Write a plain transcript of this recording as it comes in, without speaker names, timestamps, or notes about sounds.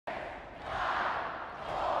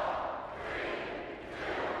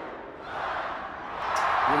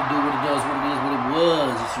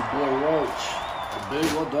It's your boy Roach, the big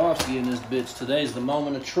Wadowski in this bitch. Today's the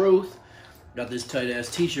moment of truth. Got this tight ass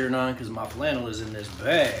t-shirt on because my flannel is in this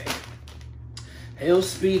bag. Hales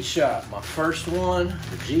Speed Shop, my first one,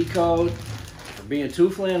 the G Code. For being two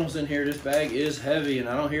flannels in here, this bag is heavy and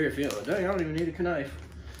I don't hear it feel, dang, I don't even need a knife.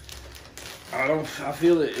 I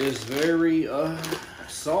feel it is very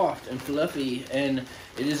soft and fluffy and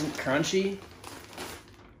it isn't crunchy.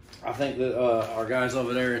 I think that our guys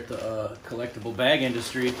over there at the collectible bag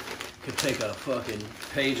industry could take a fucking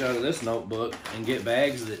page out of this notebook and get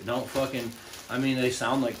bags that don't fucking, I mean, they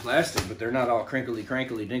sound like plastic, but they're not all crinkly,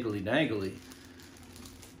 crankly, dinkly, dangly.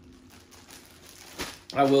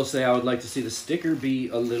 I will say I would like to see the sticker be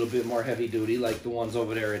a little bit more heavy duty, like the ones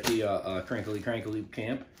over there at the crinkly, crankly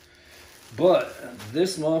camp. But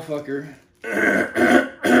this motherfucker,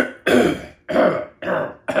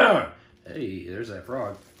 hey, there's that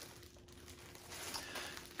frog.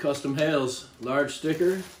 Custom Hales, large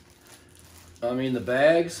sticker. I mean, the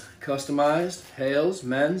bags, customized, Hales,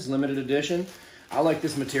 men's, limited edition. I like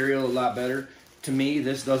this material a lot better. To me,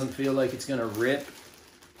 this doesn't feel like it's gonna rip.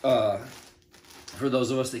 For those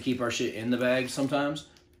of us that keep our shit in the bag sometimes,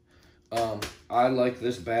 I like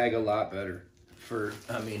this bag a lot better.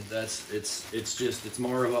 I mean, it's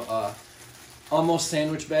more of a almost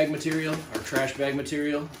sandwich bag material or trash bag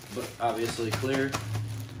material, but obviously clear.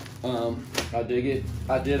 I dig it.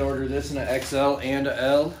 I did order this in an XL and a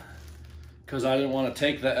L because I didn't want to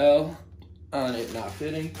take the L on it not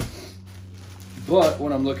fitting. But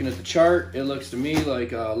when I'm looking at the chart, it looks to me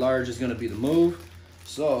like large is going to be the move.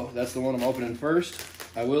 So that's the one I'm opening first.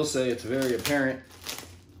 I will say it's very apparent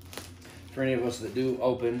for any of us that do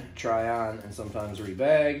open, try on, and sometimes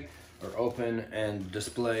rebag, or open and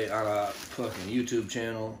display on a fucking YouTube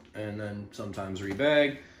channel and then sometimes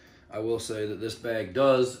rebag. I will say that this bag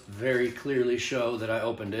does very clearly show that I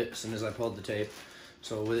opened it as soon as I pulled the tape.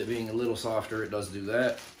 So with it being a little softer, it does do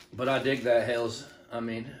that. But I dig that Hales, I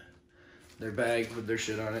mean, their bag with their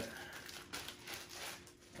shit on it.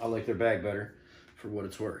 I like their bag better for what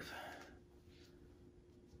it's worth.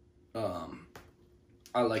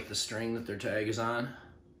 I like the string that their tag is on.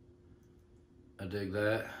 I dig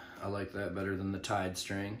that. I like that better than the tied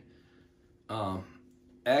string.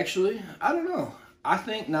 Actually, I don't know. I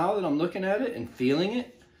think now that I'm looking at it and feeling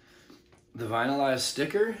it, the vinylized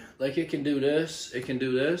sticker, like it can do this, it can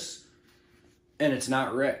do this, and it's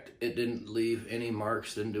not wrecked. It didn't leave any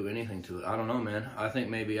marks, didn't do anything to it. I don't know, man. I think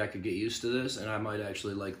maybe I could get used to this and I might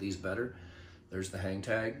actually like these better. There's the hang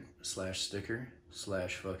tag slash sticker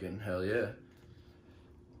slash fucking hell yeah.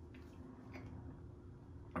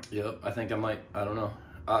 Yep, I think I might, I don't know.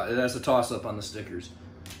 That's a toss up on the stickers.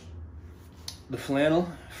 The flannel,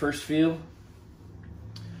 first feel.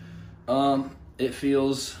 It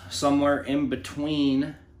feels somewhere in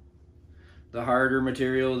between the harder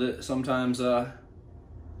material that sometimes, okay,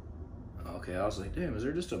 I was like, damn, is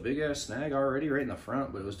there just a big ass snag already right in the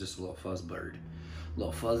front? But it was just a little fuzz bird, a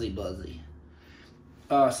little fuzzy buzzy.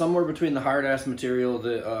 Somewhere between the hard ass material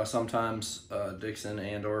that sometimes Dixon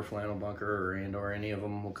and or Flannel Bunker or any of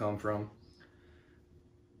them will come from.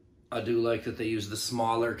 I do like that they use the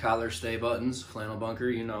smaller collar stay buttons, Flannel Bunker,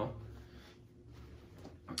 you know.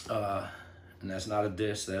 And that's not a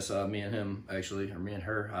diss, that's me and him actually, or me and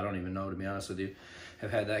her, I don't even know, to be honest with you,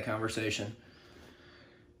 have had that conversation.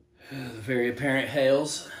 The very apparent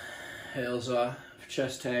Hales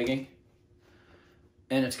chest tagging.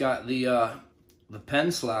 And it's got the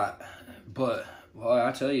pen slot, but well,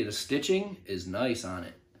 I tell you, the stitching is nice on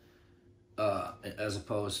it, as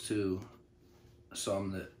opposed to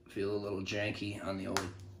some that feel a little janky on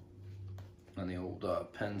the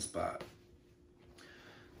old pen spot.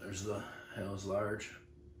 There's the Hales large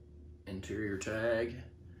interior tag,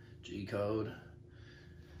 G Code.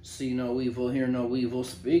 See no evil, hear no evil,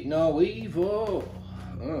 speak no evil.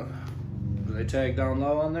 Do they tag down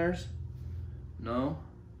low on theirs? No,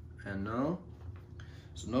 and no.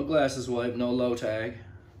 So no glasses wipe, no low tag.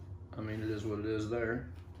 I mean, it is what it is there.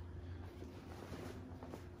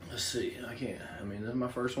 Let's see, I mean, this is my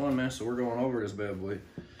first one, man, so we're going over this bad boy.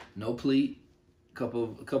 No pleat, a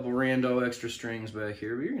couple rando extra strings back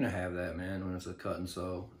here, but you're gonna have that, man, when it's a cut and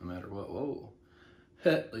sew, no matter what. Whoa,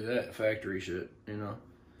 look at that factory shit, you know.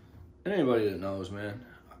 And anybody that knows, man,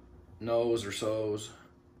 knows or sews,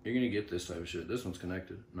 you're gonna get this type of shit. This one's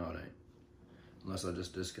connected. No, it ain't. Unless I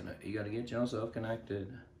just disconnect. You gotta get yourself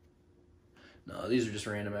connected. No, these are just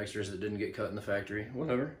random extras that didn't get cut in the factory.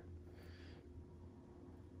 Whatever.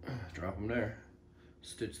 Drop them there.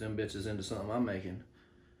 Stitch them bitches into something I'm making.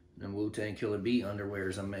 Them Wu-Tang Killer Bee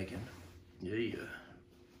underwears I'm making. Yeah.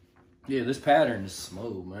 Yeah, this pattern is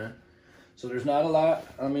smooth, man. So there's not a lot,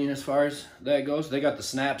 I mean, as far as that goes. They got the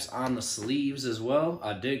snaps on the sleeves as well.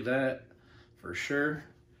 I dig that for sure.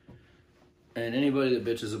 And anybody that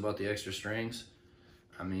bitches about the extra strings,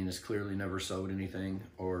 I mean, it's clearly never sewed anything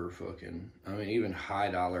or fucking, I mean, even high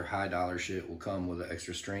dollar shit will come with an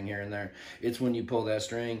extra string here and there. It's when you pull that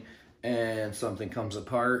string and something comes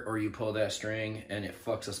apart, or you pull that string and it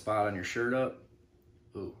fucks a spot on your shirt up.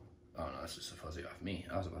 Ooh, oh no, that's just a fuzzy off me.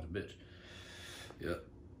 I was about to bitch. Yep.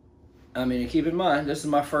 I mean, keep in mind, this is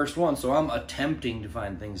my first one, so I'm attempting to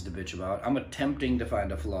find things to bitch about. I'm attempting to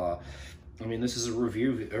find a flaw. I mean, this is a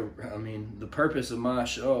review. I mean, the purpose of my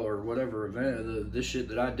show or whatever event, this shit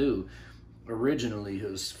that I do, originally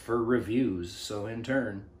was for reviews. So in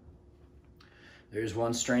turn, there's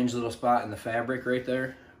one strange little spot in the fabric right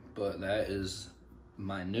there, but that is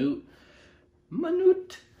minute.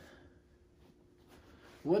 Minute.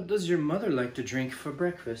 What does your mother like to drink for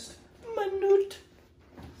breakfast? Minute.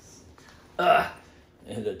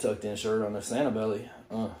 And a tucked in shirt on the Santa belly.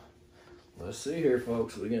 Let's see here,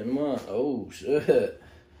 folks. We getting one. Oh shit.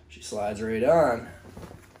 She slides right on.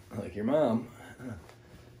 Like your mom.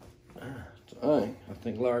 Dang, I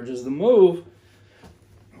think large is the move.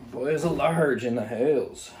 Boy, there's a large in the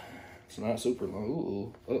Hales. It's not super long.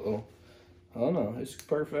 Ooh, uh-oh. Oh no, it's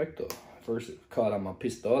perfecto. First it caught on my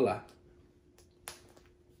pistola.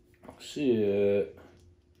 Shit.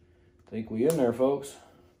 Think we in there, folks.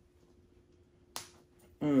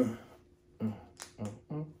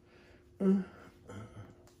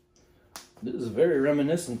 This is very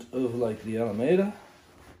reminiscent of like the Alameda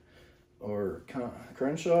or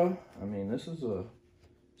Crenshaw. I mean, it's a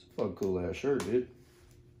fucking cool ass shirt, dude.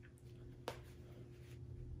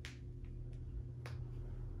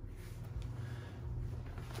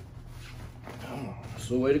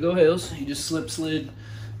 So way to go, Hales. You just slid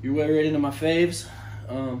your way right into my faves.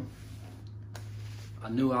 I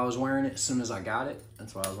knew I was wearing it as soon as I got it.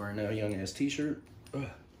 That's why I was wearing that young ass t-shirt.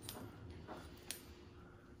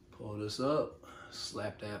 Pull this up,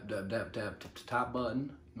 slap, tap, top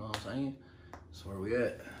button. You know what I'm saying? That's where we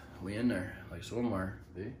at. We in there, like somewhere,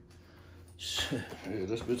 dude. Shit, dude,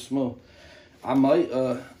 this bitch small. I might,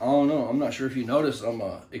 I don't know. I'm not sure if you noticed, I'm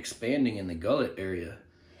expanding in the gullet area.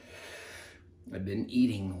 I've been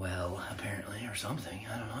eating well, apparently, or something.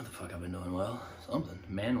 I don't know what the fuck I've been doing well. Something,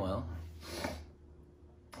 Manuel.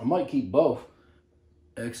 I might keep both.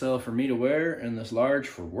 XL for me to wear and this large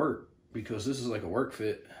for work, because this is like a work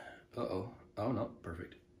fit. Uh-oh. Oh, no.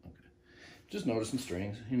 Perfect. Okay. Just noticing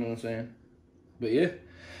strings. You know what I'm saying? But yeah.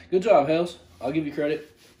 Good job, Hales. I'll give you credit.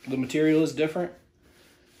 The material is different.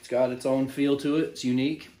 It's got its own feel to it. It's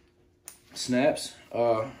unique. Snaps.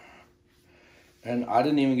 And I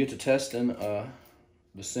didn't even get to test in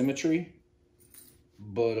the symmetry.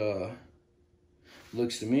 But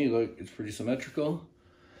looks to me like it's pretty symmetrical.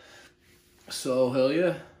 So, hell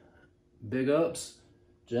yeah. Big ups.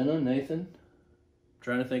 Jenna, Nathan.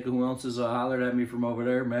 Trying to think of who else has hollered at me from over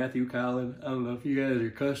there. Matthew, Colin. I don't know if you guys are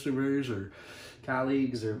customers or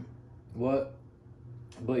colleagues or what.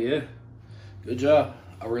 But yeah, good job.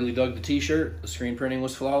 I really dug the t-shirt. The screen printing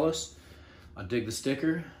was flawless. I dig the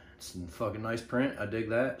sticker. It's a fucking nice print. I dig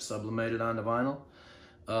that. Sublimated onto vinyl.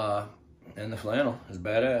 And the flannel is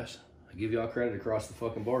badass. I give y'all credit across the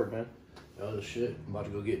fucking board, man. Oh shit, I'm about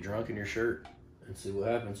to go get drunk in your shirt and see what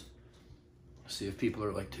happens. See if people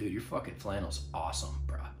are like, dude, your fucking flannel's awesome,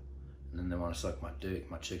 bro. And then they want to suck my dick.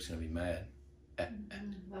 My chick's gonna be mad.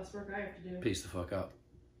 Less work I have to do. Peace the fuck out.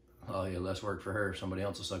 Oh yeah, less work for her. Somebody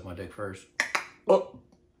else will suck my dick first. Oh,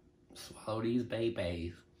 swallow these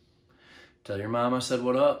babies. Tell your mom I said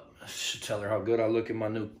what up. Tell her how good I look in my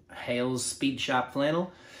new Hales Speed Shop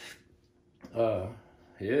flannel.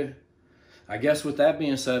 Yeah. I guess with that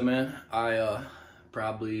being said, man, I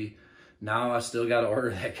probably, now I still got to order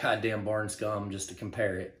that goddamn Born Scum just to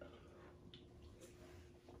compare it.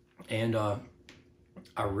 And I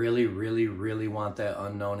really, really, really want that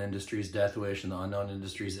Unknown Industries Death Wish and the Unknown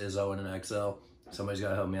Industries Izzo and an XL. Somebody's got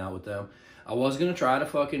to help me out with them. I was going to try to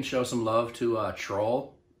fucking show some love to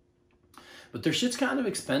Troll, but their shit's kind of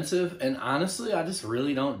expensive. And honestly, I just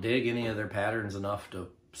really don't dig any of their patterns enough to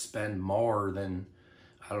spend more than,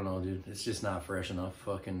 I don't know, dude. It's just not fresh enough.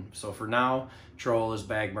 Fucking. So for now, Troll is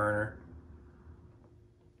bag burner.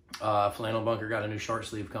 Flannel Bunker got a new short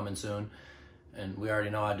sleeve coming soon. And we already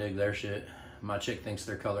know I dig their shit. My chick thinks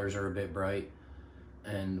their colors are a bit bright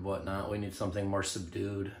and whatnot. We need something more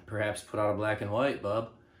subdued. Perhaps put out a black and white,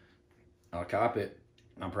 bub. I'll cop it.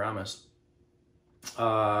 I promise.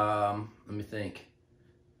 Let me think.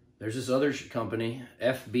 There's this other company,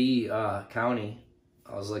 FB County.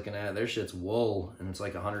 I was looking at their shit's wool, and it's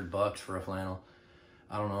like $100 for a flannel.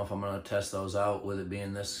 I don't know if I'm going to test those out with it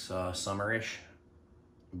being this summerish,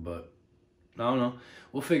 but I don't know.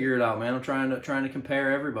 We'll figure it out, man. I'm trying to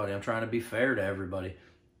compare everybody. I'm trying to be fair to everybody.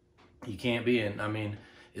 You can't be in, I mean,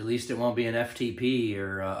 at least it won't be an FTP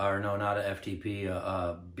or no, not a FTP,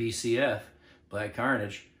 BCF, Black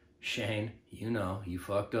Carnage. Shane, you know, you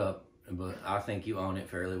fucked up, but I think you own it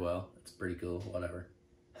fairly well. It's pretty cool, whatever.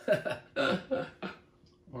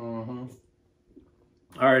 All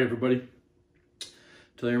right, everybody.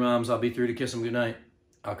 Tell your moms I'll be through to kiss them goodnight.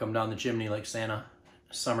 I'll come down the chimney like Santa,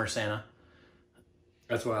 summer Santa.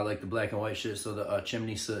 That's why I like the black and white shit, so the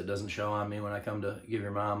chimney soot doesn't show on me when I come to give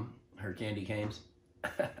your mom her candy canes.